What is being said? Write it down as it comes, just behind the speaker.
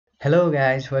Hello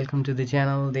guys, welcome to the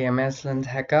channel, the MS Lens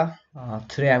Hacker.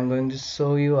 Today I'm going to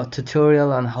show you a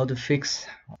tutorial on how to fix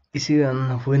issue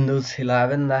on Windows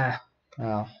 11 that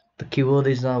the keyboard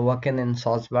is not working in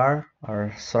search bar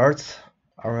or search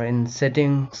or in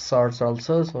setting search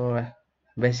also. So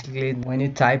basically when you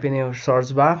type in your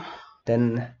search bar,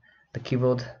 then the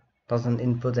keyboard doesn't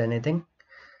input anything.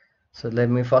 So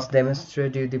let me first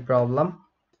demonstrate you the problem.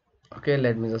 Okay,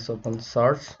 let me just open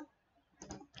search.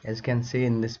 As you can see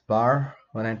in this bar,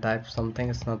 when I type something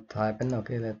it's not typing.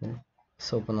 Okay, let me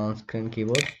just open on screen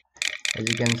keyboard. As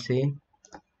you can see,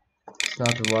 it's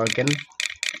not working.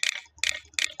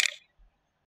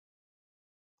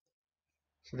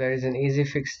 So there is an easy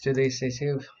fix to this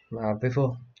issue.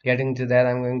 Before getting to that,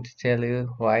 I'm going to tell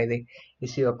you why the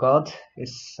issue occurred.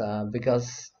 It's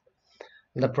because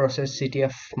the process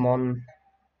ctfmon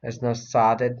is not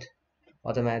started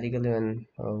automatically when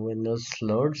Windows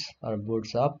loads or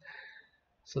boots up.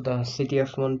 So the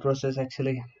ctfmon process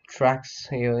actually tracks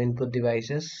your input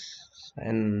devices,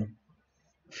 and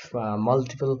if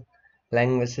multiple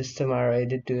language system are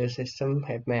added to a system,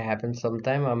 it may happen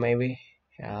sometime, or maybe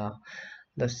uh,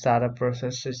 the startup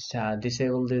process is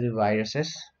disabled due to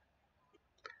viruses.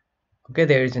 Okay,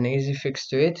 there is an easy fix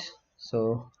to it.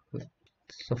 So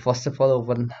first of all,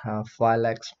 open File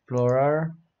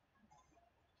Explorer.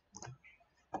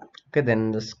 Okay,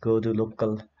 then just go to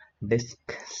local disk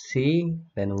C,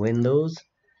 then Windows,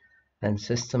 then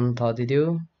System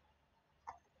 32.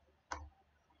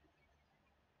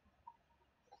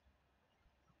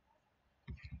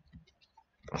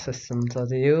 System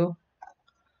 32.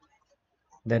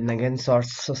 Then again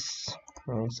source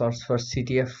for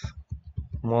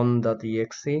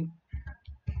ctfmon.exe.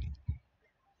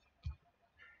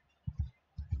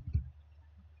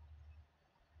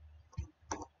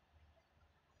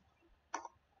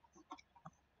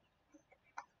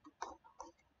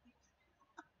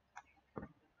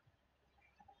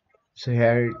 So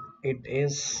here it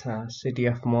is,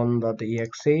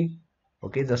 ctfmon.exe.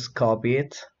 Okay, just copy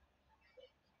it.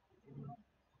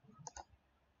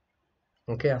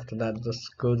 Okay, after that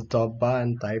just go to top bar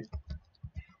and type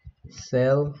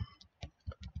cell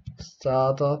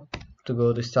startup to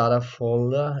go to startup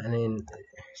folder, and in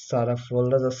startup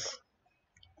folder just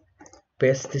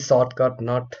paste the shortcut,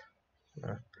 not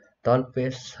uh, don't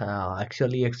paste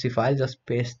actually exe file, just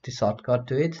paste the shortcut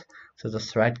to it. So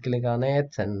just right click on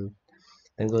it and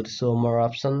then go to show more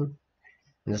option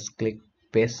and just click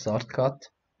paste shortcut.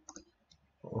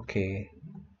 Okay,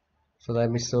 so let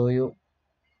me show you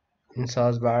in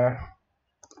search bar.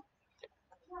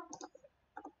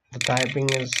 The typing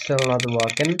is still not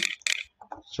working,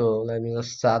 so let me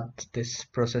just start this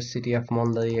process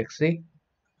ctfmon.exe.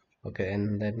 Okay,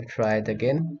 and let me try it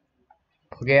again.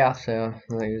 Okay, after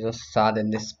you just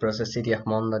started this process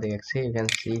ctfmon.exe, you can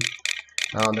see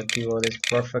now the keyboard is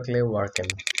perfectly working.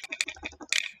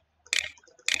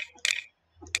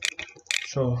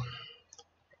 So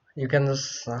you can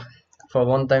just for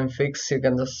one time fix, you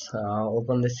can just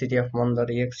open the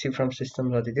ctfmon.exe from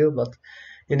system32, but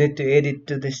you need to add it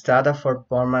to the startup for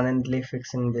permanently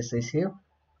fixing this issue.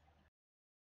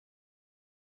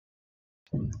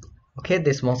 Okay,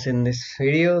 this much in this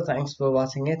video. Thanks for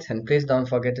watching it, and please don't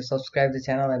forget to subscribe the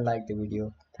channel and like the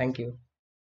video. Thank you.